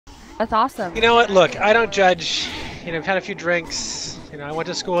That's awesome. You know what? Look, I don't judge. You know, I've had a few drinks. You know, I went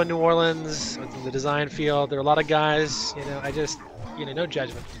to school in New Orleans, went to the design field. There are a lot of guys. You know, I just, you know, no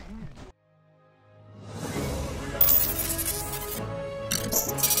judgment.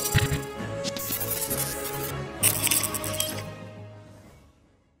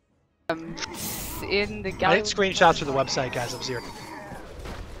 In the I gallery. need screenshots for the website, guys. I'm serious.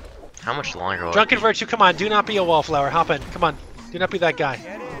 How much longer will Drunken Virtue, come on. Do not be a wallflower. Hop in. Come on. Do not be that guy.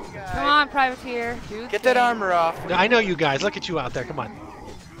 Come on, privateer. Get that armor off. No, I know you guys. Look at you out there. Come on.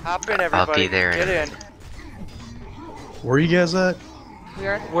 Hop in, everybody. I'll be there. Get in. Where are you guys at?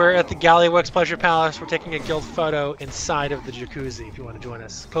 We're at the Gallyworks Pleasure Palace. We're taking a guild photo inside of the jacuzzi if you want to join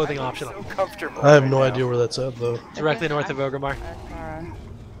us. Clothing optional. So comfortable. I have right no now. idea where that's at though. Directly north of Ogrimmar.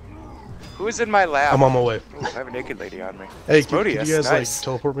 Who's in my lab? I'm on my way. Ooh, I have a naked lady on me. Hey, can you Smodius, guys nice. like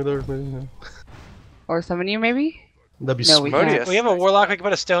teleport me there? Maybe? Or summon you, maybe? That'd be No, sweet. we can't. Smodius. We have a warlock. We can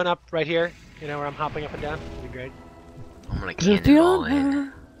put a stone up right here. You know, where I'm hopping up and down. That'd be great. I'm gonna cannonball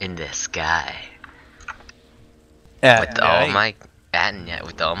in the sky. With all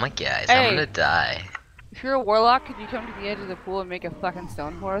my guys, Hey. I'm gonna die. If you're a warlock, could you come to the edge of the pool and make a fucking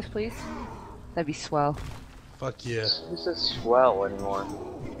stone for us, please? That'd be swell. Fuck yeah. Who says swell anymore?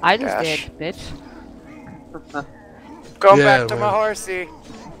 I just Dash. did, bitch. Going Yeah, back to my man. horsey.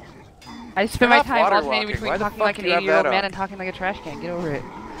 I spend my You're not time water alternating walking. between Why the talking fuck like an do you have 80-year-old that man on? and talking like a trash can. Get over it.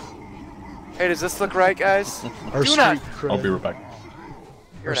 Hey, does this look right, guys? Our Do street not- cred. I'll be right back.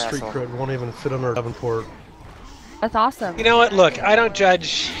 You're Our an street asshole. cred won't even fit on our Davenport. That's awesome. You know what? Look, I don't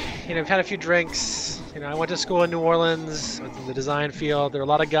judge. You know, I've had a few drinks. You know, I went to school in New Orleans, went to the design field. There are a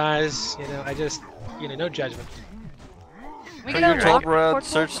lot of guys. You know, I just, you know, no judgment. We Put can your have top rock rod portal?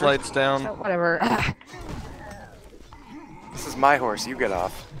 searchlights down. So, whatever. This is my horse. You get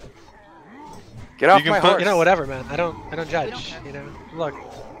off. Get off You can my put- horse. You know, whatever, man. I don't judge. You know, look,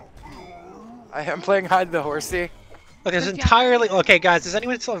 I am playing hide the horsey. look. There's entirely okay, guys. Does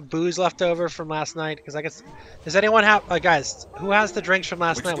anyone still have booze left over from last night? Because I guess, does anyone have? Guys, who has the drinks from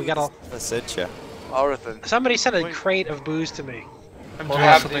last night? We got all. That's it, yeah. Alrithan. Somebody sent a crate of booze to me. We'll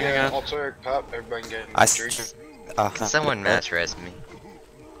have the altar cup. Everybody get I drink. Can someone match res me?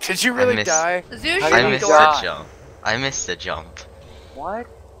 Did you really missed- die? Zeus, I you missed go the out. jump. I missed the jump. What?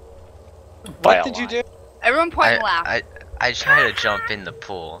 What did you do? Everyone point and laugh. I tried to jump in the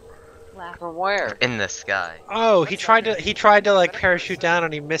pool. Laugh. From where? In the sky. Oh, he tried to like parachute down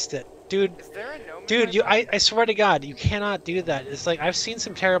and he missed it, dude. Is there a gnome? Dude, I swear to God, you cannot do that. It's like I've seen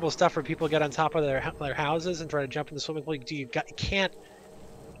some terrible stuff where people get on top of their houses and try to jump in the swimming pool. You can't.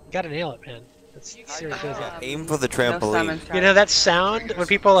 You gotta nail it, man. That's serious business. Aim for the No trampoline. summons, You know that sound when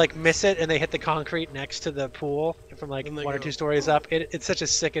people like miss it and they hit the concrete next to the pool from like And they 1 or go- 2 stories up? It's such a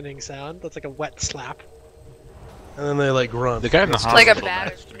sickening sound. It's like a wet slap. And then they like grunt. The guy in the It's like a hospital batter.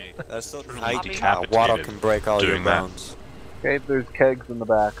 next to me. That's so Really tight. decapitated Water can break all your doing that. bones. Okay, there's kegs in the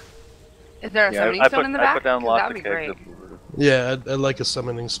back. Is there a Yeah, summoning I stone put, in the I back? put down 'Cause lots that'd of be kegs. great. if we were- Yeah, I'd like a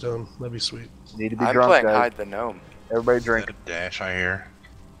summoning stone. That'd be sweet. Need to be I'm drunk, playing guys. hide the gnome. Everybody drink. Dash, I hear.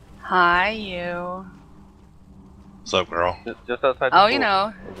 Hi, you. What's up, girl? Just outside the Oh, pool. you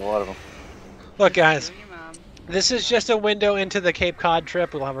know. There's a lot of them. Look, guys, Your mom. this is just a window into the Cape Cod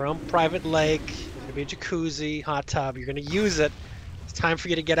trip. We'll have our own private lake. There's gonna be a jacuzzi, hot tub. You're gonna use it. It's time for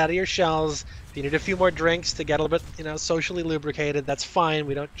you to get out of your shells. If you need a few more drinks to get a little bit, you know, socially lubricated, that's fine.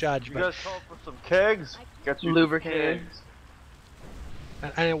 We don't judge. You But guys call for some kegs? Got you Lubricated.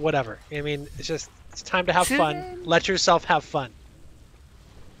 whatever. I mean, it's time to have fun. Susan? Let yourself have fun.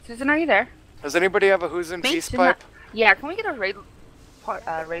 Susan, are you there? Does anybody have a who's in peace Susan, pipe? Yeah, can we get a raid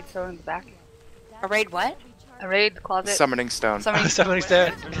stone in the back? A raid what? A raid closet? Summoning stone. Summoning Somebody's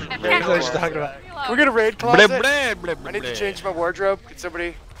dead. That's what you're talking about. Can we get a raid closet? I need to change my wardrobe. Can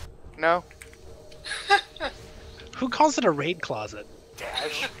somebody? No. Who calls it a raid closet?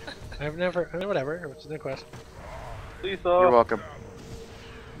 Dash. I've never. I mean, whatever. It's no question. Please, You're welcome.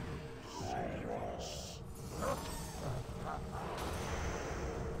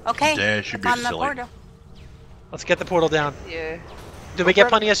 Okay. Dash should look be on the silly. portal. Let's get the portal down. Yeah. Did we get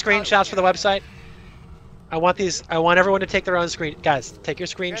plenty of screenshots for the website? I want these. I want everyone to take their own screen. Guys, take your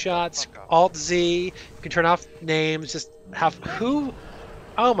screenshots. Alt Z. You can turn off names. Just have who?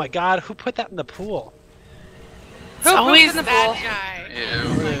 Oh my God! Who put that in the pool? Who always in the pool?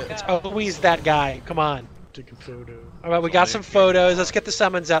 It's always that guy. Come on. Take a photo. All right, we got some photos. Let's get the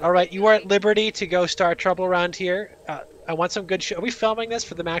summons out. All right, you are at liberty to go start trouble around here. I want some good show. Are we filming this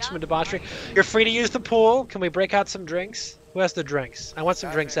for the maximum debauchery? You're free to use the pool. Can we break out some drinks? Who has the drinks? I want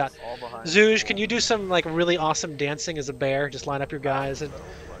some drinks out. Zooj, can you do some like really awesome dancing as a bear? Just line up your guys and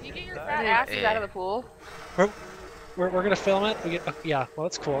You get your fat asses out of the pool. we're We're gonna film it. We get, yeah, well,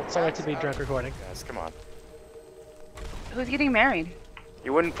 that's cool. It's alright to be drunk recording. Guys, come on. Who's getting married?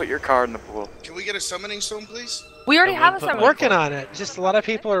 You wouldn't put your car in the pool. Can we get a summoning stone, please? We already have a I'm summoning. working on it. Just a lot of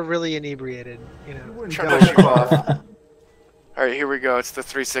people are really inebriated, you know. Trying to shoot off. Alright, here we go. It's the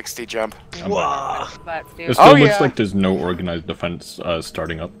 360 jump. Wow. Butts, dude. It still Oh, looks yeah. like there's no organized defense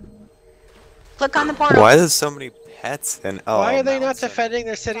starting up. Click on the portal. Why there's so many pets and Why are they not defending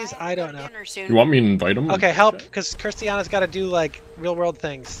their cities? I don't know. You want me to invite them? Okay, help, because Christiana's got to do like real world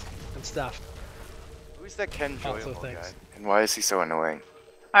things and stuff. Who's that Ken Lots of Joyable guy? things. And why is he so annoying?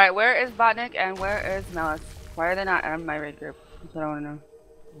 Alright, where is Botnik and where is Melis? Why are they not in my raid group? That's what I want to know.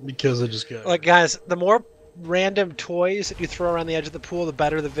 Because I just got. Like, guys, the more random toys that you throw around the edge of the pool, the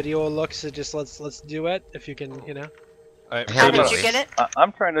better the video will look. So just let's do it if you can, you know. Alright, How did you get it?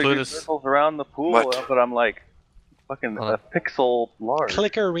 I'm trying to Plutus. do circles around the pool, What? but I'm like fucking a pixel large.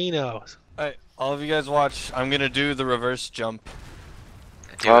 Clickerino. Alright, all of you guys watch. I'm gonna do the reverse jump.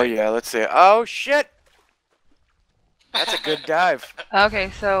 Oh yeah, let's see. Oh shit! That's a good dive.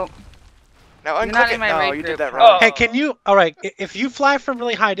 Okay, so Now You're not unclick in it. my No, raid you group. did that wrong. Hey, can you? All right, if you fly from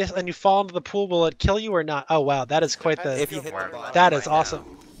really high distance and you fall into the pool, will it kill you or not? Oh wow, that is quite the. If you hit the bottom That is right awesome.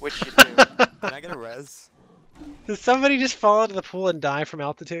 Which you do. now. Can I get a res? Does somebody just fall into the pool and die from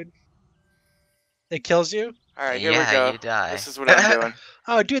altitude? It kills you? Alright, here Yeah, we go. you die. This is what I'm doing.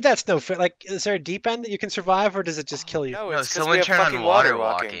 Oh, dude, that's no fair. Like, is there a deep end that you can survive, or does it just kill you? No, No, it's 'cause we someone have turn fucking on water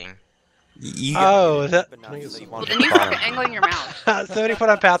water walking. walking. You Oh, that. well, then you fucking angle in your mouth. Somebody put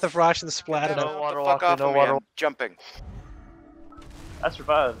on Path of Frost and splatted No, it. what the water fuck walking, off no of me, water- I'm jumping. I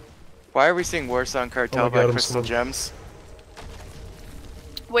survived. Why are we seeing Warsong Cartel Oh my by God, I'm Crystal so- Gems?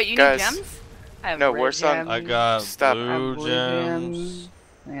 Wait, you Guys. need gems? I have No, red Warsong- gems. I got Stop. I have blue blue gems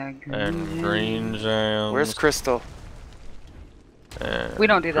I got and green gems. Where's Crystal? and We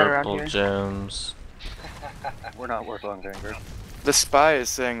don't do that around purple here. gems. We're not worth on Ganger. The spy is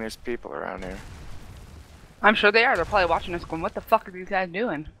saying there's people around here. I'm sure they are. They're probably watching us going, what the fuck are these guys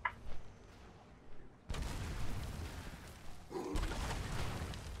doing?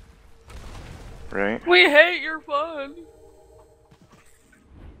 Right? We hate your fun.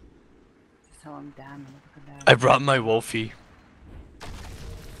 Just tell them damn. I brought my Wolfie.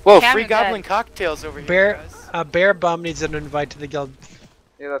 Whoa, Cam free is goblin dead. cocktails over here, Bear, guys. Bear Bum needs an invite to the guild.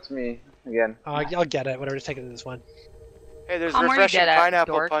 Yeah, that's me again. I'll get it. Whatever, just take it to this one. Hey, there's Tom, where you refreshing dead at,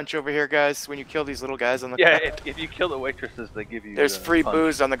 pineapple dork? punch over here, guys. When you kill these little guys on the Yeah, ground. if you kill the waitresses, they give you. There's free punch.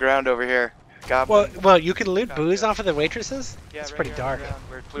 booze on the ground over here. Goblin. Well, you can loot booze off of the waitresses? Yeah, That's right pretty here on dark. the ground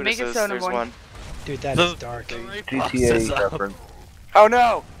where Plutus Make it is, so, there's boy. one. Dude, that is dark. GTA reference. Oh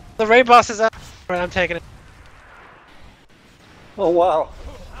no! The raid boss is up. Alright, I'm taking it. Oh wow.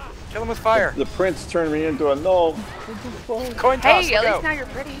 Kill him with fire. The prince turned me into a gnome. Coin toss, Hey, at look least out. now you're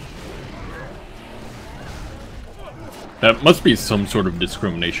pretty. That must be some sort of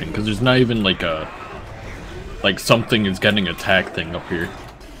discrimination, because there's not even like a something is getting attacked thing up here.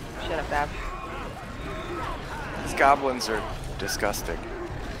 Shut up, Bab. These goblins are disgusting.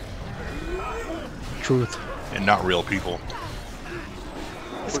 Truth. And not real people.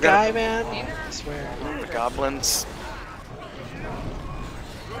 This We're gonna- guy, man. I swear. The goblins.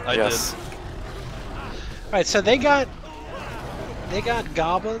 I Yes. Alright, so they got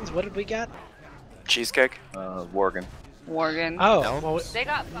goblins. What did we get? Cheesecake. Worgen. Worgen. Oh, well, They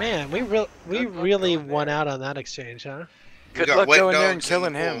got man, we really won out on that exchange, huh? Good got luck wet going there and dogs in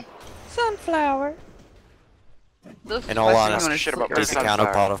killing the him. sunflower. Those In all spicy honesty, ones shit are about good. this the sunflower.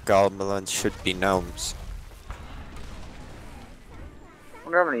 counterpart of goblins should be gnomes. I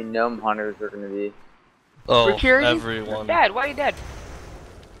wonder how many gnome hunters are gonna be. Oh, Rikiri? everyone. Dad, why are you dead?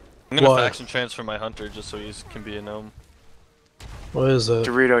 I'm gonna Why? faction transfer my hunter just so he can be a gnome. What is that?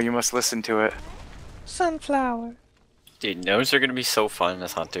 Dorito, you must listen to it. Sunflower. Dude, gnomes are gonna be so fun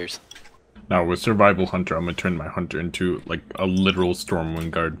as hunters. Now with Survival Hunter, I'm gonna turn my hunter into like a literal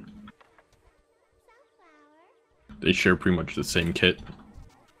Stormwind guard. They share pretty much the same kit.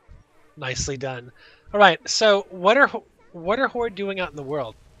 Nicely done. Alright, so what are Horde doing out in the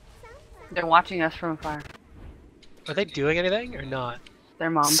world? They're watching us from afar. Are they doing anything or not? Their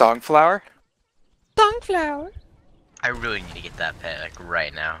mom. Songflower? Sunflower. I really need to get that pet like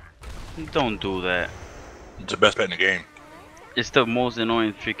right now. Don't do that. It's the best pet in the game. It's the most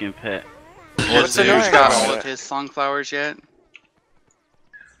annoying freaking pet. What's annoying about all it? of his songflowers yet?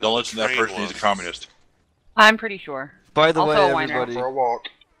 Don't listen to that person, he's a communist. I'm pretty sure. By the Also way, a whiner. everybody, For a walk.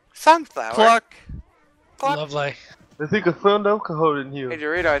 Sunflower? pluck. Pluck. Lovely. I think I found alcohol in here. Hey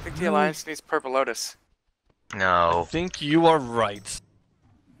Dorito, I think the Alliance needs Purple Lotus. I No. think you are right.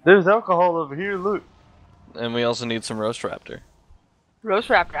 There's alcohol over here, look. And we also need some roast raptor. Roast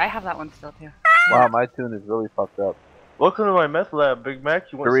Raptor. I have that one still too. Wow, my tune is really fucked up. Welcome to my meth lab, Big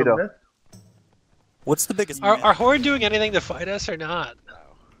Mac. You want some meth? What's the biggest? Are Horde doing anything to fight us or not? No.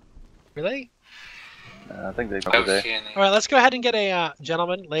 Really? I think they probably. All right, let's go ahead and get a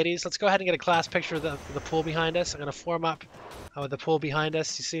gentlemen, ladies. Let's go ahead and get a class picture of the pool behind us. I'm gonna form up with the pool behind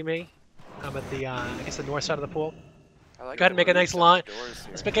us. You see me? I'm at the I guess the north side of the pool. Go ahead and make a nice line.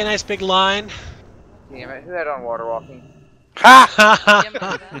 Let's make a nice big line. Damn it! Who had on water walking? Ha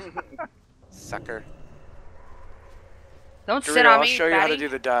ha! Sucker. Don't Dorito, sit on I'll me, show you fatty. how to do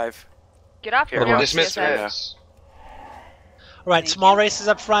the dive. Get off your Here, mount, dismiss CSS. All right, small races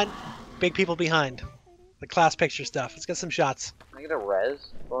up front, big people behind. The class picture stuff. Let's get some shots. Can I get a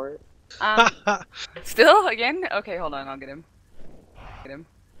res for it? Still again? Okay, hold on. I'll get him. Get him.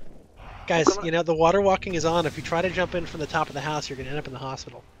 Guys, you know the water walking is on. If you try to jump in from the top of the house, you're gonna end up in the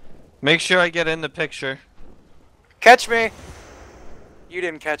hospital. Make sure I get in the picture. Catch me! You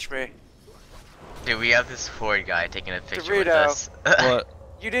didn't catch me. Dude, we have this Ford guy taking a picture with Dorito. us. What?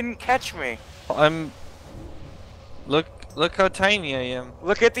 You didn't catch me. Look how tiny I am.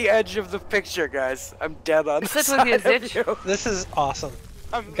 Look at the edge of the picture, guys. I'm dead on the side of you. This is awesome.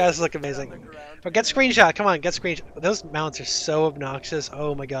 You guys look amazing. But get screenshot. Come on, get screenshot. Those mounts are so obnoxious.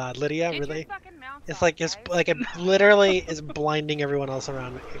 Oh my God, Lydia, really? It's like it literally is blinding everyone else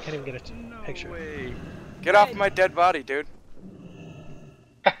around me. I can't even get a picture. Get off my dead body, dude.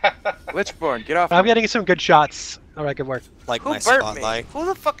 Lichborn, get off. I'm getting some good shots. All right, good work. Like Who my burnt spotlight. me? Who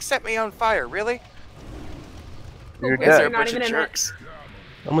the fuck set me on fire? Really? You're Is there dead. a bunch of jerks?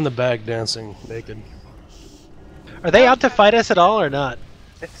 I'm in the bag dancing naked. Are they out to fight us at all or not?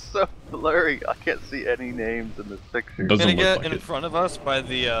 It's so blurry. I can't see any names in this picture. I'm gonna get in front of us by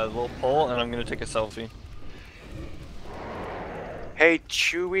the little pole, and I'm gonna take a selfie. Hey,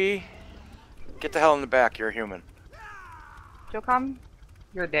 Chewie. Get the hell in the back. You're a human. Jocom,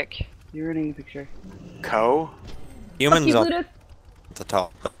 you're a dick. You're ruining the picture. Co? Humans are the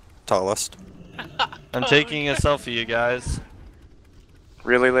tallest. I'm taking a selfie, you guys.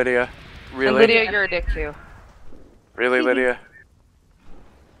 Really, Lydia? Really? And Lydia, you're a dick too. Really, Lydia?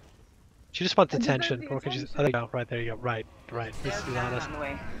 She just wants attention. Or could you? Oh, there you go. Right there you go. Right. This is honest.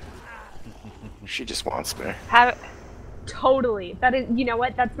 She just wants me. Have it. Totally. That is, you know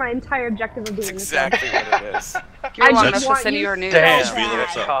what? That's my entire objective of doing this. Exactly what it is. You're long enough to send you your news. Hey, this is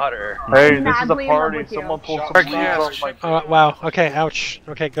a Madly in love party. with you. Someone pull some leaves off my. Oh, wow. Okay. Ouch.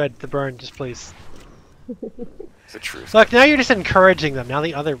 Okay. Good. The burn. Just please. It's the truth. Look. Now you're just encouraging them. Now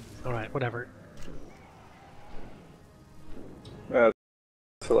the other. All right. Whatever. That's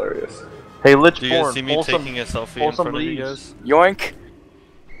hilarious. Hey, Lichborn, Do you see me pull taking a selfie in front of you leaves. guys? Yoink.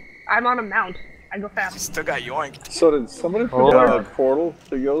 I'm on a mount. I go fast. Still got yoinked. So did somebody put down a portal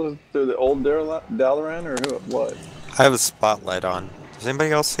to go to the old Dalaran or who? What? I have a spotlight on. Does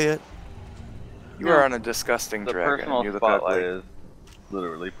anybody else see it? You are on a disgusting The dragon. personal You look spotlight ugly. is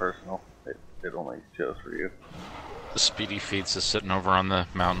literally personal. It only shows for you. The Speedy Feeds is sitting over on the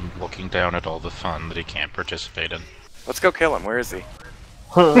mountain looking down at all the fun that he can't participate in. Let's go kill him. Where is he?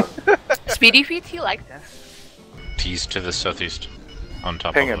 Speedy feet, he liked us. He's to the southeast, on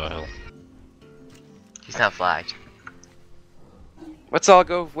top Ping of him. the hill. He's not flagged. Let's all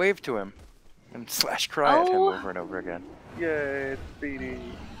go wave to him and slash cry at him Oh. over and over again. Yay, Speedy.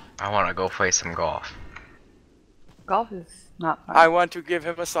 I want to go play some golf. Golf is not fun. I want to give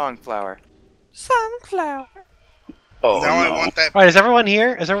him a songflower. Sunflower. Oh, Now no. I want that. All right. Is everyone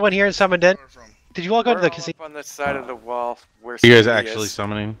here? Is everyone here and summoned in? Did you all go to We're the all casino? up on the side of the wall where You guys Speedy actually is.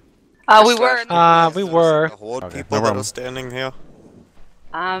 summoning? We were. We were. The horde Okay, people no that problem. are standing here.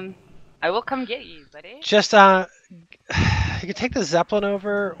 I will come get you, buddy. Just you can take the Zeppelin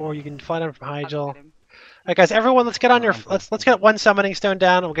over, or you can fly down from Hygel. All right, guys. Everyone, let's get on your. Let's get one summoning stone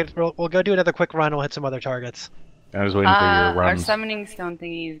down. And we'll go do another quick run. We'll hit some other targets. I was waiting for your Our run. summoning stone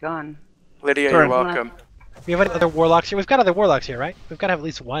thingy is gone. Lydia, Sure. you're welcome. We have any other warlocks here. We've got other warlocks here, right? We've got to have at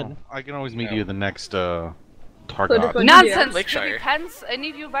least one. I can always meet you at the next target. Nonsense! Lakeshire. Give me pence. I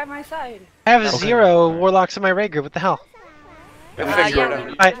need you by my side. I have 0 warlocks in my raid group. What the hell? We'll figure it out.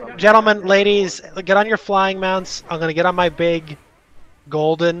 All right, gentlemen, ladies, get on your flying mounts. I'm gonna get on my big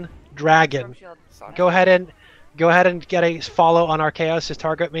golden dragon. Go ahead and get a follow on Archaeos. Just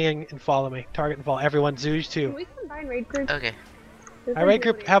target me and follow me. Target and follow everyone. Zeus Can too. we combine raid groups? Okay. Our raid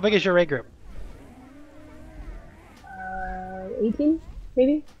group. How big is your raid group? 18,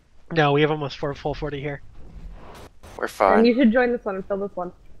 maybe? No, we have almost full 40 here. We're And fine. you should join this one and fill this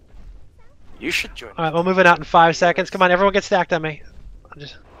one. You should join. All right, we'll move it out in 5 seconds. Come on, everyone, get stacked on me. All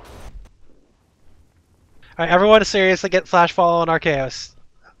right, everyone, seriously, get flash follow on Archaeos.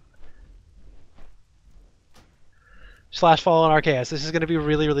 Slash follow on Archaeos. This is gonna be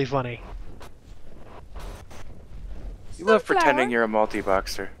really funny. You love pretending you're a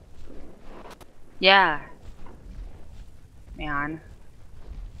multi-boxer. Yeah. Man.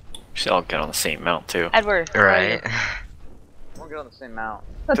 We should all get on the same mount too. Edward. Right. We'll get on the same mount.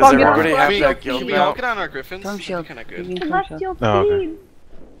 Let's Does all get on everybody have Celestial that guild Can we all mount? get on our griffins? Storm shield. Kind of Give good. me a storm Celestial shield. Oh, okay. Speed.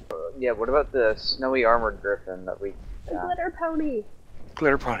 Yeah, what about the snowy armored griffin that we... The glitter pony.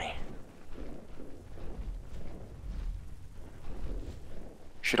 Glitter pony.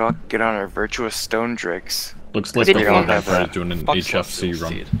 Should all get on our virtuous stone drakes. Looks like We the did Horde the Empire is doing an Fuck HFC Celestial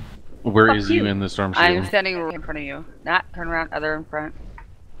run. Seed. Where Fuck is you. you in the storm I'm shield? standing right in front of you. Not turn around, other in front.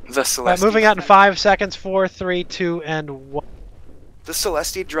 The Celesti. Moving out in 5 seconds. 4, 3, 2, and 1. The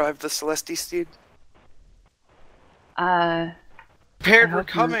Celesti drive the Celesti steed. I Prepared, we're hope not.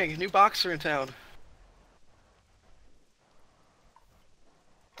 coming. New boxer in town.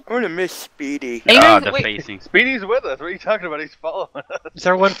 I'm gonna miss Speedy. Hey, you guys, wait. Defacing. Speedy's with us. What are you talking about? He's following us. Is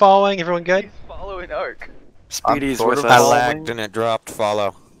everyone following? Everyone good? He's following Ark. Speedy's sort with of I us. lagged and it dropped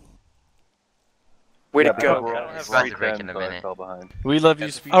follow. Way to Yeah, go. we're It's on about to every break 10, in a so I minute. fell behind. We love you,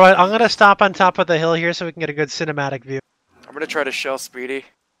 Speedy. Alright, I'm gonna stop on top of the hill here so we can get a good cinematic view. I'm gonna try to shell Speedy.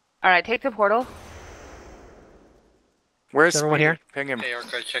 Alright, take the portal. Where's Is everyone Speedy? here? Ping him. Hey, Ark,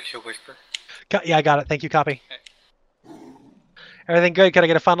 I checked your whisper. Yeah, I got it. Thank you. Copy. Everything good? Can I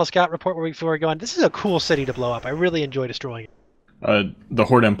get a final scout report before we go on? This is a cool city to blow up. I really enjoy destroying it. The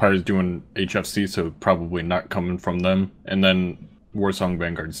Horde Empire is doing HFC, so probably not coming from them. And then Warsong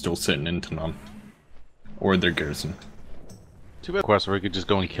Vanguard's still sitting in Tanam. Or their garrison. Too bad quest where we could just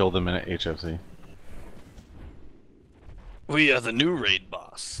go and kill them in at HFC. We are the new raid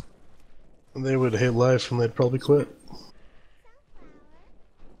boss. They would hate life and they'd probably quit.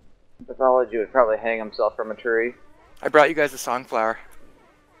 Pathology would probably hang himself from a tree. I brought you guys a songflower.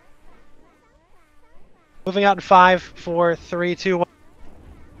 Moving out in 5, 4, 3, 2, 1.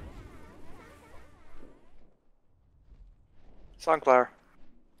 Songflower.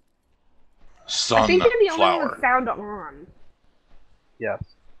 I think you're the only one Sunflower. with sound on. Yes.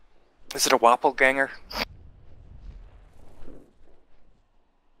 Is it a Wappelganger?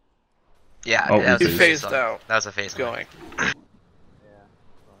 Yeah, Oh, that he was a phased phase out. That was a phase. Going.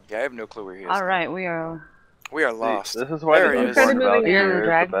 Yeah, I have no clue where he is. Alright, we are. We are lost. This is why There the he is. Started Unicorn moving. Valkyrie You're in the is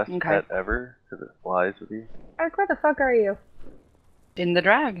drag? the best Okay. pet ever, because it flies with you. Ark, where the fuck are you? In the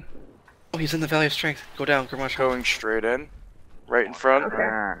drag. Oh, he's in the Valley of Strength. Go down, Gamash. Going straight in. Right in front. Okay.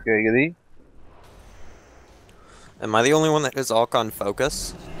 Giggity. Am I the only one that is Alcon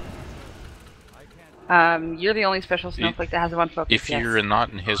focus? You're the only special snowflake that has one focus. If yes. you're not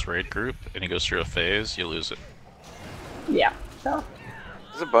in his raid group and he goes through a phase, you lose it. Yeah. So.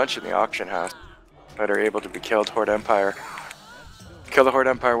 There's a bunch in the auction house that are able to be killed. Horde Empire. Kill the Horde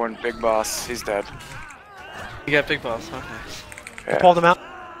Empire one big boss. He's dead. You got big boss, huh? Nice. I pulled him out.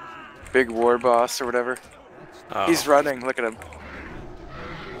 Big war boss or whatever. Oh. He's running. Look at him.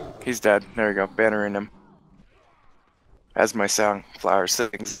 He's dead. There we go. Bannering him. As my songflower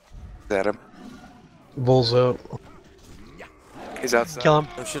sings at him. Bull's out. He's outside. Kill him.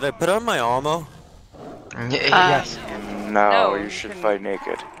 Or should I put on my ammo? Yes. No, No, you should fight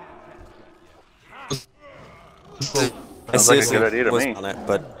naked. I Sounds like a seriously good idea to was me. on it,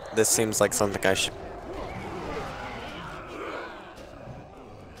 but this seems like something I should.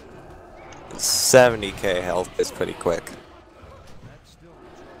 70k health is pretty quick.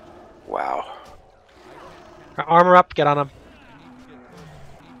 Wow. Armor up. Get on him.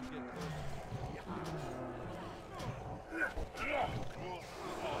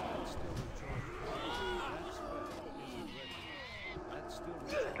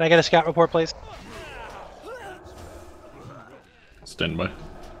 Can I get a scout report, please? Stand by.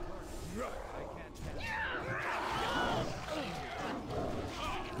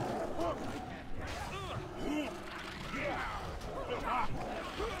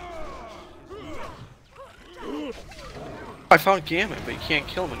 I found Gammon, but you can't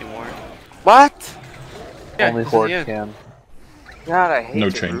kill him anymore. What? Yeah, Only this is Horde the end. can. God, I hate No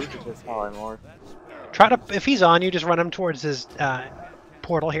the change. root of this polymorph. Try to, if he's on you, just run him towards his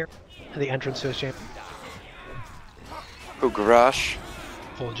portal here, to the entrance to his chamber. Who, Garage?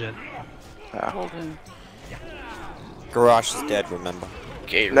 Full gen. Holden. Garage is dead, remember?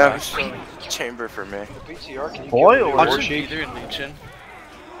 Okay, No, Rush. chamber for me. Boil I'll or just be there in Legion.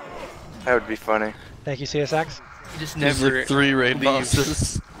 That would be funny. Thank you, CSX. Just There's never like 3 raid leave.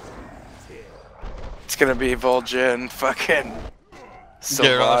 bosses. It's gonna be Vol'jin, fucking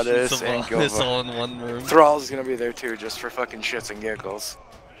Garrosh Sylvanas, and and Sylvanas Gova. all in one room. Thrall's gonna be there too, just for fucking shits and giggles.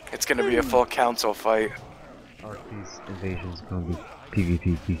 It's gonna be a full council fight. Arc's invasion's gonna be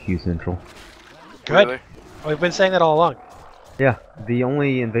PvP PQ central. Good. Really? We've been saying that all along. Yeah, the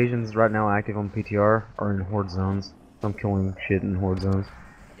only invasions right now active on PTR are in Horde zones. I'm killing shit in horde zones.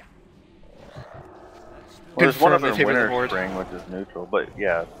 Well, there's one Confirm up they in favor the Winter Horde. Spring, which is neutral, but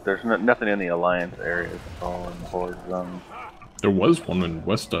yeah, there's nothing in the Alliance areas. It's all in the Horde zone. There was one in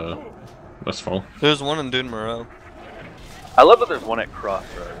Westfall. There's one in Dune Moreau. I love that there's one at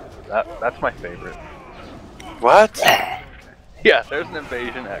Crossroads. That's my favorite. What? Yeah, there's an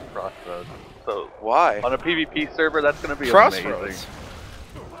invasion at Crossroads. So why? On a PvP server, that's going to be Crossroads. amazing.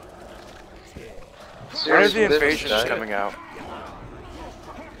 When are the invasions coming out?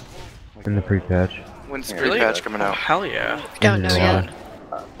 In the pre-patch. When's the Really? patch coming out? Hell yeah. Don't know yet.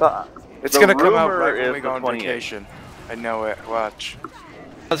 It's The gonna come out rumor right when is we the go on 28th. vacation. I know it. Watch.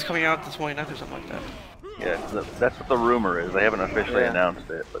 It's coming out the 29th or something like that. Yeah, that's what the rumor is. They haven't officially announced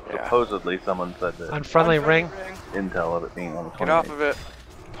it, but supposedly someone said that. Unfriendly ring. Intel of it being on the 28th. Get off of it.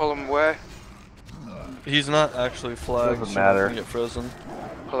 Pull him away. He's not actually flagged. Doesn't so he matter. can get frozen.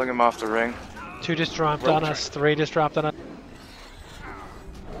 Pulling him off the ring. 2 just dropped on us. 3 just dropped on us.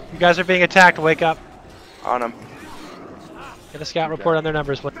 You guys are being attacked. Wake up. On him. Get a scout report on their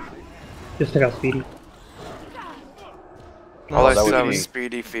numbers. Please. Just took out Speedy. All I that would saw be- was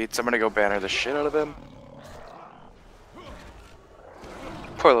speedy feats. I'm gonna go banner the shit out of him.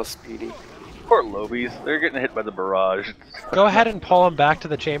 Poor little Speedy. Poor Lobies. They're getting hit by the barrage. Go ahead and pull him back to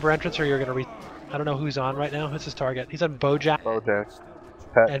the chamber entrance, or you're gonna I don't know who's on right now. Who's his target? He's on Bojack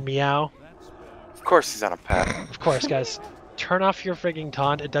and Meow. Of course he's on a pet. Of course, guys. Turn off your frigging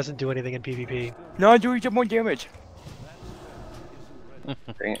taunt. It doesn't do anything in PvP. No, do some more damage. Dang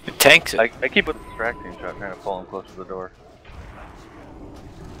it. It tanks it. I keep with the distracting shot, trying to pull him close to the door.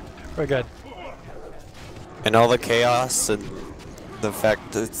 We're good. And all the chaos and the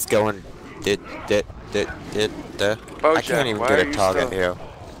fact that it's going I can't even why get are a you target still-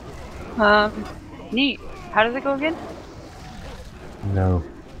 here. Neat. How does it go again? No,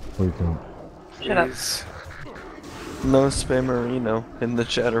 please don't. Shut up. Jeez. No spammerino in the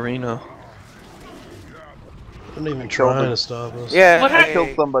chatterino. I'm not even trying to stop us. Yeah. What I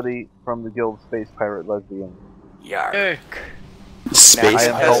killed somebody from the guild Space Pirate Lesbian. Yark. Hey. Space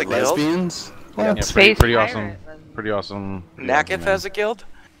Naketh has a guild? lesbians? Yeah, Space pretty pirate. awesome. Pretty awesome. Naketh has a guild?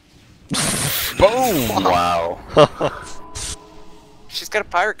 Boom! Wow. She's got a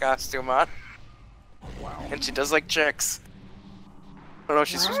pirate costume on. And she does like chicks. I don't know if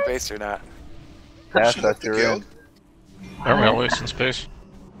she's from space or not. That's your in. Aren't we always in space?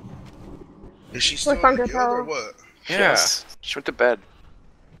 Is she still in the guild or what? Yeah. Yes. She went to bed.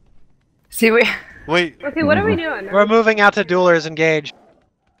 See, we. Wait. Okay, what are we doing? We're moving out to duelers. Engage.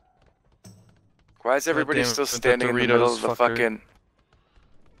 Why is everybody damn it, still with the standing in the middle Doritos of the fucker. fucking...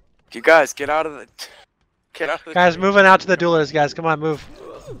 You guys, get out of the... Get out of the... Guys, moving out to the duelers. Guys, come on, move.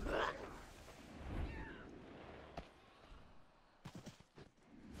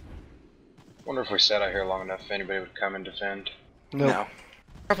 Wonder if we sat out here long enough, if anybody would come and defend. No.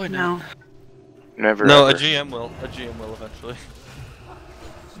 Probably not. No. Never No, ever. a GM will. A GM will eventually.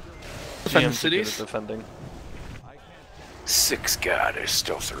 Defend the GM's good at cities? defending. 6 God is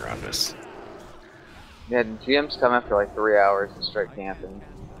still around us. Yeah, GMs come after like 3 hours and start camping.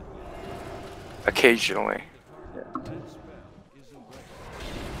 Occasionally.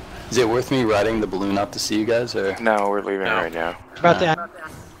 Is it worth me riding the balloon up to see you guys, or? No, we're leaving right now. About to end.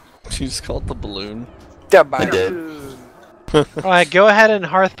 She just called the balloon. I did. Alright, go ahead and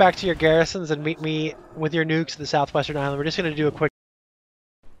hearth back to your garrisons and meet me with your nukes to the southwestern island. We're just gonna do a quick...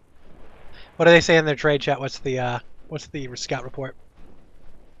 What do they say in their trade chat? What's the scout report?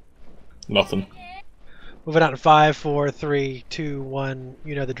 Nothing. Moving out in 5, 4, 3, 2, 1.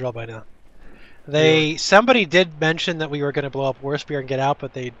 You know the drill by now. Somebody did mention that we were going to blow up Warspear and get out,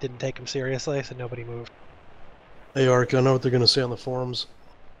 but they didn't take them seriously, so nobody moved. Hey, Ark, I know what they're going to say on the forums.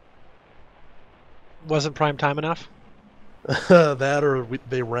 Wasn't prime time enough? That or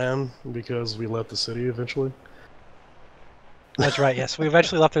they ran because we left the city eventually. That's right, yes. We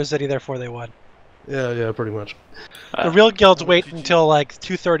eventually left their city, therefore they won. Yeah, pretty much. The real guilds wait until like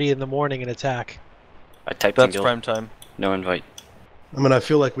 2:30 in the morning and attack. I typed That's in guild. prime time. No invite. I mean, I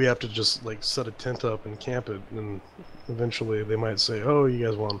feel like we have to just like set a tent up and camp it, and eventually they might say, "Oh, you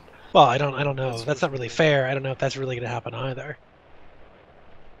guys won." Well, I don't know. That's not really fair. I don't know if that's really going to happen either.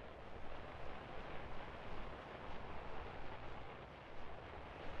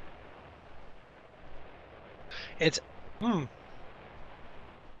 It's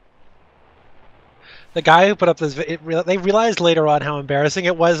the guy who put up this. They realized later on how embarrassing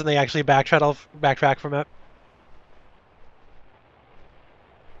it was, and they actually backtrack from it.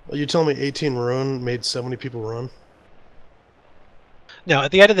 Well, you tell me 18 run made 70 people run? No,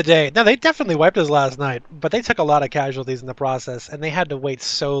 at the end of the day, no, they definitely wiped us last night, but they took a lot of casualties in the process, and they had to wait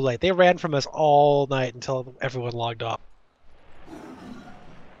so late. They ran from us all night until everyone logged off.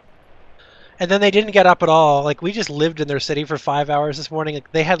 And then they didn't get up at all. Like, we just lived in their city for 5 hours this morning.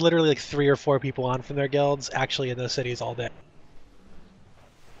 Like, they had literally like 3 or 4 people on from their guilds actually in those cities all day.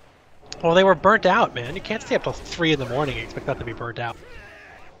 Well, they were burnt out, man. You can't stay up till 3 in the morning and expect that to be burnt out.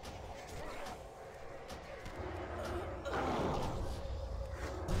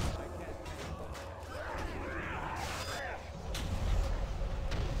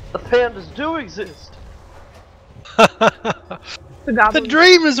 The pandas do exist. The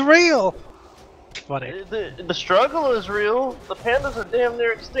dream is real. Funny. The struggle is real. The pandas are damn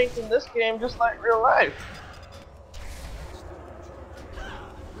near extinct in this game, just like real life.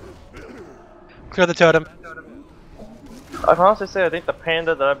 Clear the totem. I can honestly say I think the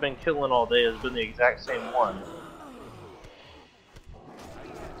panda that I've been killing all day has been the exact same one.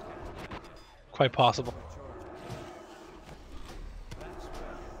 Quite possible.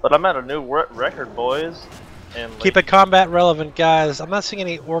 But I'm at a new record, boys. And Keep it combat relevant, guys. I'm not seeing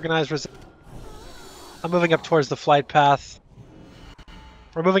any organized resistance. I'm moving up towards the flight path.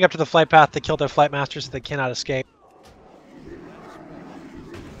 We're moving up to the flight path to kill their flight masters so they cannot escape.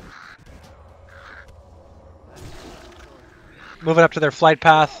 Moving up to their flight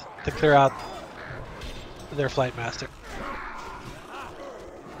path to clear out their flight master.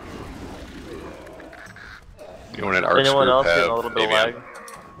 Anyone in Arc's anyone group else have getting a little bit of lag?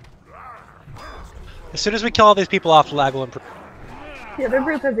 As soon as we kill all these people off, the lag will improve. The other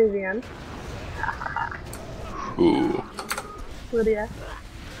group has AVN. Ooh. Lydia.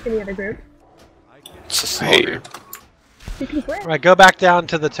 Any other group? Hey. You can quit. Alright, go back down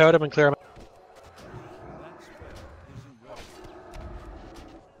to the totem and clear them.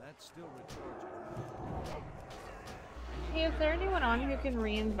 Hey, is there anyone on who can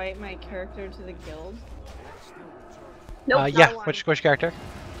re-invite my character to the guild? Nope, yeah, which character?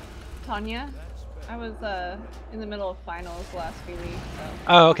 Tanya. I was in the middle of finals the last few weeks, so.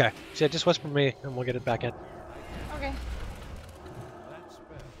 Oh, okay. So just whisper me and we'll get it back in. Okay.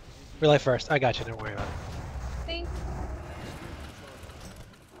 Relay first. I got you, don't worry about it. Thanks.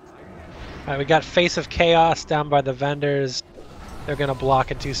 Alright, we got Face of Chaos down by the vendors. They're gonna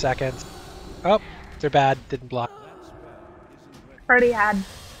block in 2 seconds. Oh, they're bad. Didn't block. Already had.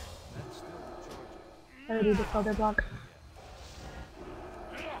 Already dispelled their block.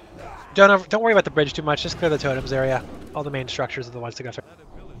 Don't worry about the bridge too much. Just clear the totems area. All the main structures are the ones to go through.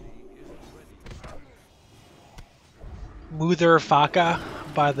 Muther Faka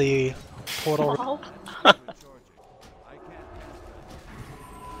by the portal.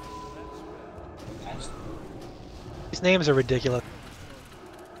 These names are ridiculous.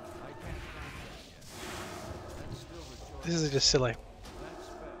 This is just silly.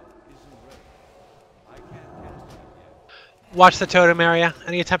 Watch the totem area.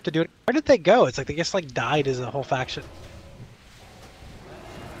 Any attempt to do it? Where did they go? It's like they just like died as a whole faction.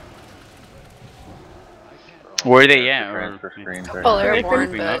 Where are they at? Transfer screens. Couple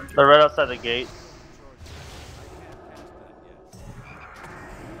airborne, but They're right outside the gate.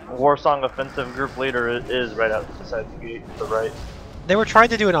 Warsong offensive group leader is right outside the gate to the right. They were trying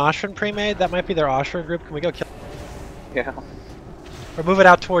to do an Oshrin pre-made. That might be their Oshrin group. Can we go kill? Yeah. Or move it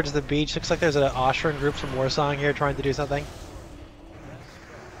out towards the beach. Looks like there's an Oshrin group from Warsong here trying to do something.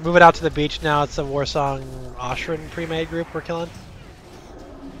 Move it out to the beach now. It's a Warsong Oshrin pre-made group we're killing.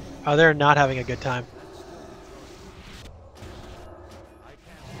 Oh, they're not having a good time.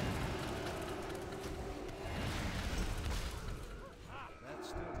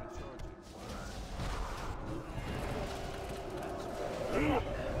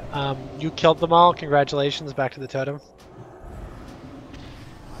 You killed them all. Congratulations. Back to the totem.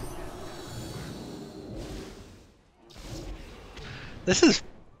 This is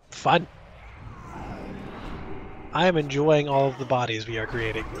fun. I am enjoying all of the bodies we are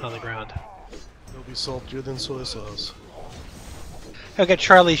creating on the ground. They'll be saltier than soy sauce. I'll get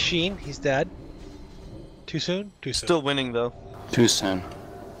Charlie Sheen. He's dead. Too soon? Too soon. Still winning though. Too soon.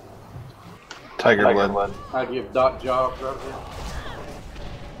 Tiger blood. I give Doc jobs right here.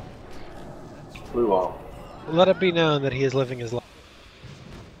 Blue all. Let it be known that he is living his life.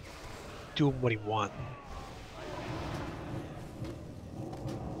 Doing what he wants.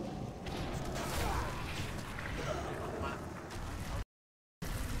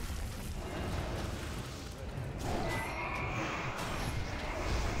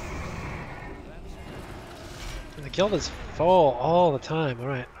 The guild is full all the time.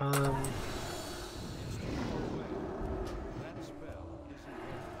 Alright,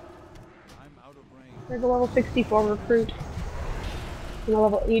 There's a level 64 recruit. I'm a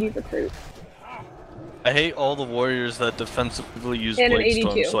level 80 recruit. I hate all the warriors that defensively use And an Blade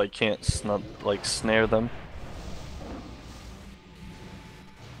Storm, 82. so I can't snare them.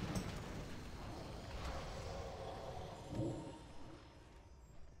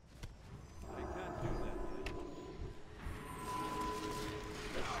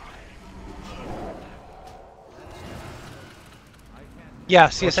 Yeah,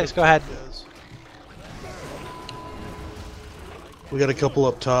 CSX, go ahead. We got a couple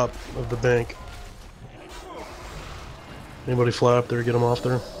up top of the bank. Anybody fly up there, get them off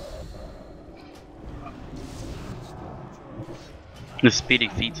there? The speedy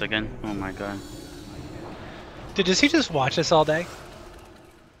feats again. Oh my god. Dude, does he just watch us all day?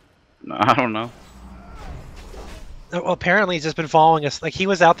 No, I don't know. Well, apparently he's just been following us. Like, he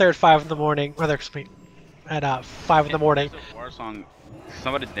was out there at 5 in the morning. Rather, at 5 in the morning. War song.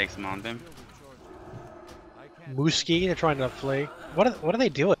 Somebody takes him on him. Mooski, they're trying to flee. What are they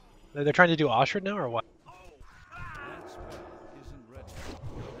doing? They're trying to do Oshred now, or what?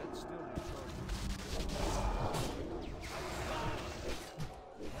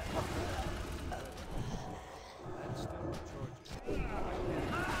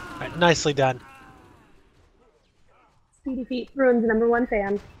 Alright, nicely done. Speedy Feet, Ruin's #1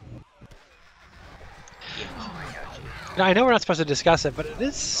 fan. Now, I know we're not supposed to discuss it, but it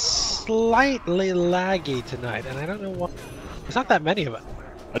is slightly laggy tonight, and I don't know why. There's not that many of it.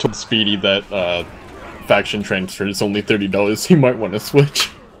 I told Speedy that faction transfer is only $30. He might want to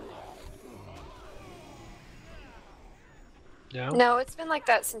switch. No? No, it's been like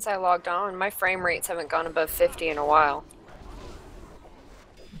that since I logged on. My frame rates haven't gone above 50 in a while.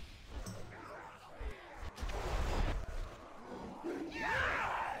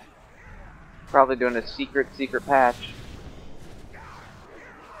 Probably doing a secret patch.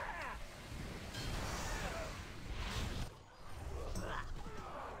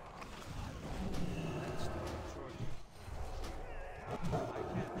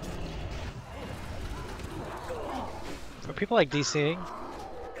 Are people like DCing?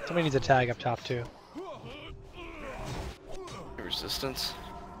 Somebody needs a tag up top too. Resistance.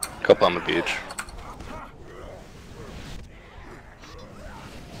 Couple on the beach.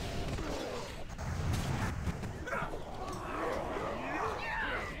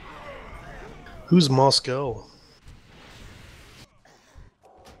 Who's Moscow?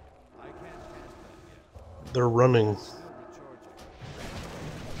 They're running.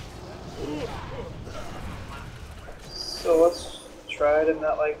 So let's try to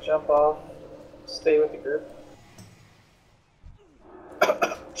not like jump off, stay with the group.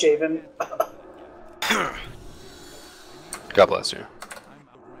 Javen. God bless you.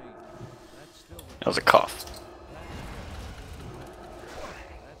 That was a cough.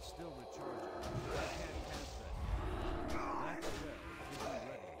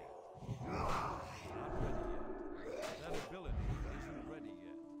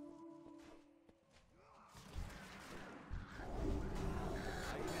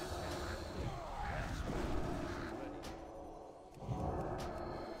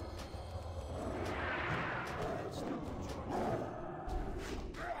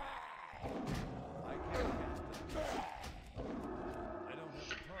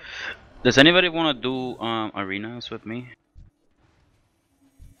 Does anybody want to do arenas with me?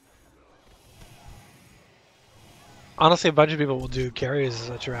 Honestly, a bunch of people will do carries,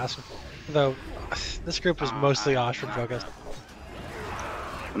 is what you're asking. Though, this group is mostly Oshred focused.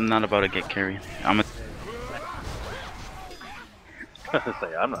 I'm not about to get carried. I'm a... Say,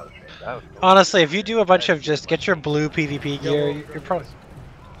 I'm not ashamed. Honestly, if you do a bunch of just get your blue PvP gear, you're probably...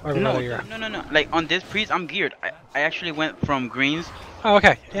 Or No, rather, you're... no. Like on this priest, I'm geared. I actually went from greens. Oh,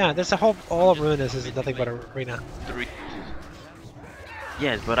 okay. Yeah, there's a whole... All of Ruinous is nothing but arena.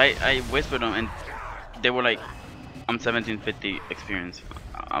 Yes, but I whispered them and they were like, I'm 1750 experience.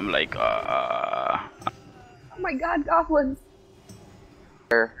 I'm like, Oh my god, goblins!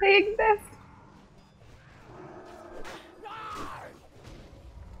 They exist!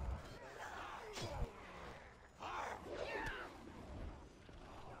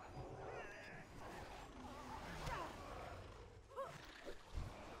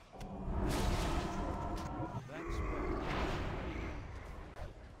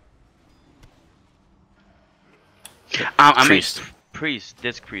 I'm Priest. a priest,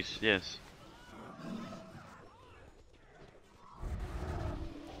 disc priest, yes.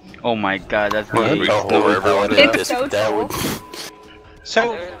 Oh my god, that's Well, gay. It's so cool.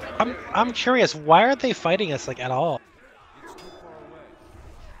 So, I'm curious, why are they fighting us, like, at all?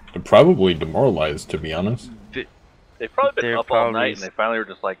 They're probably demoralized, to be honest. They've probably been They're up all probably night and they finally were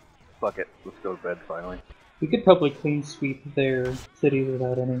just like, fuck it, let's go to bed finally. We could probably clean sweep their city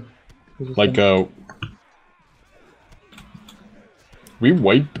without any Like, resistance. we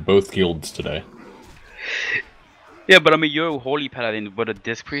wiped both guilds today. Yeah, but I mean, you're a holy paladin, but a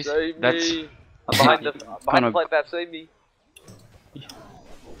disc priest. Save That's me. I'm behind the flight path. Save me.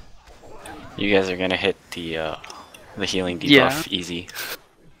 You guys are gonna hit the healing debuff Yeah. easy.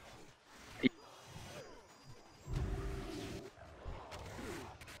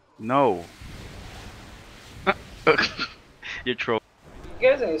 No. You're troll. You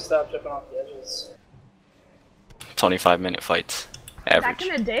guys need to stop jumping off the edges. 25-minute fights. Back Average.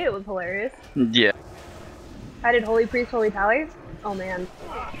 in the day, it was hilarious. Yeah. I did Holy Priest, Holy Pally. Oh man.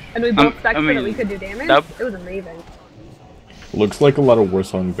 And we both spec so that we could do damage. It was amazing. Looks like a lot of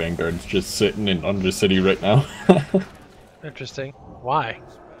Warsong Vanguards just sitting in Undercity right now. Interesting. Why?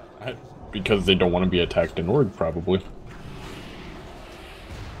 Because they don't want to be attacked in Org, probably.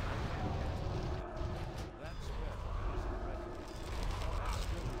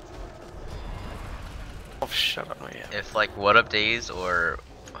 Oh, shut up, yeah. If like What Up Days or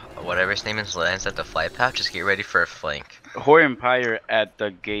whatever his name is lands at the flight path, just get ready for a flank. Horde Empire at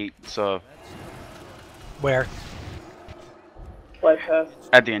the gate, so Where? Flight path.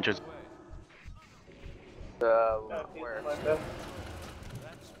 at the entrance. Where?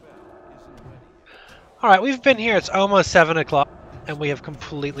 Alright, we've been here, it's almost 7 o'clock, and we have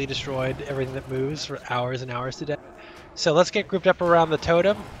completely destroyed everything that moves for hours and hours today. So let's get grouped up around the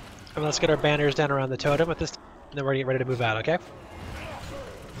totem, and let's get our banners down around the totem at this time, and then we're gonna get ready to move out, okay?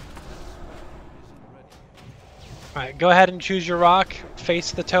 Alright, go ahead and choose your rock,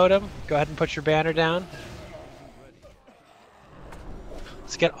 face the totem, go ahead and put your banner down.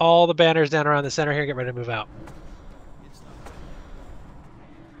 Let's get all the banners down around the center here, get ready to move out.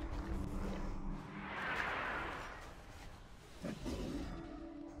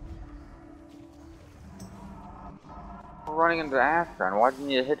 We're running into Astron. Why didn't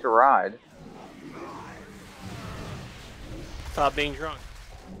you hitch a ride? Stop being drunk.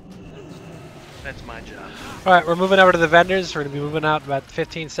 That's my job. Alright, we're moving over to the vendors. We're going to be moving out in about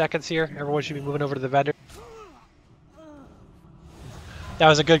 15 seconds here. Everyone should be moving over to the vendor. That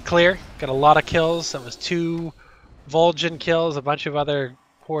was a good clear. Got a lot of kills. That was 2 Vol'jin kills. A bunch of other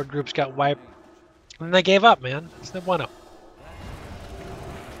horde groups got wiped. And they gave up, man. It's no bueno.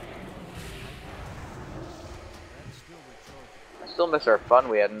 I still miss our fun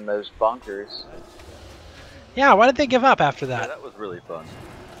we had in those bunkers. Yeah, why did they give up after Yeah, that? that was really fun.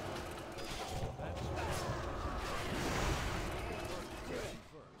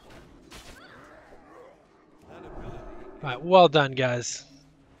 Alright, well done, guys.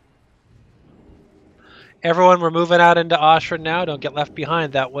 Everyone, we're moving out into Oshrin now. Don't get left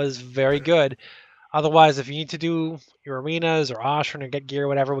behind. That was very good. Otherwise, if you need to do your arenas or Oshrin or get gear or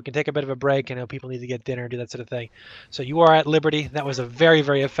whatever, we can take a bit of a break. I know people need to get dinner, do that sort of thing. So you are at liberty. That was a very,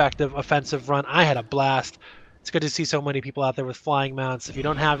 very effective offensive run. I had a blast. It's good to see so many people out there with flying mounts. If you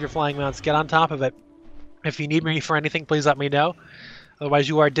don't have your flying mounts, get on top of it. If you need me for anything, please let me know. Otherwise,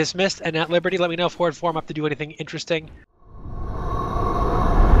 you are dismissed and at liberty. Let me know if Horde form up to do anything interesting.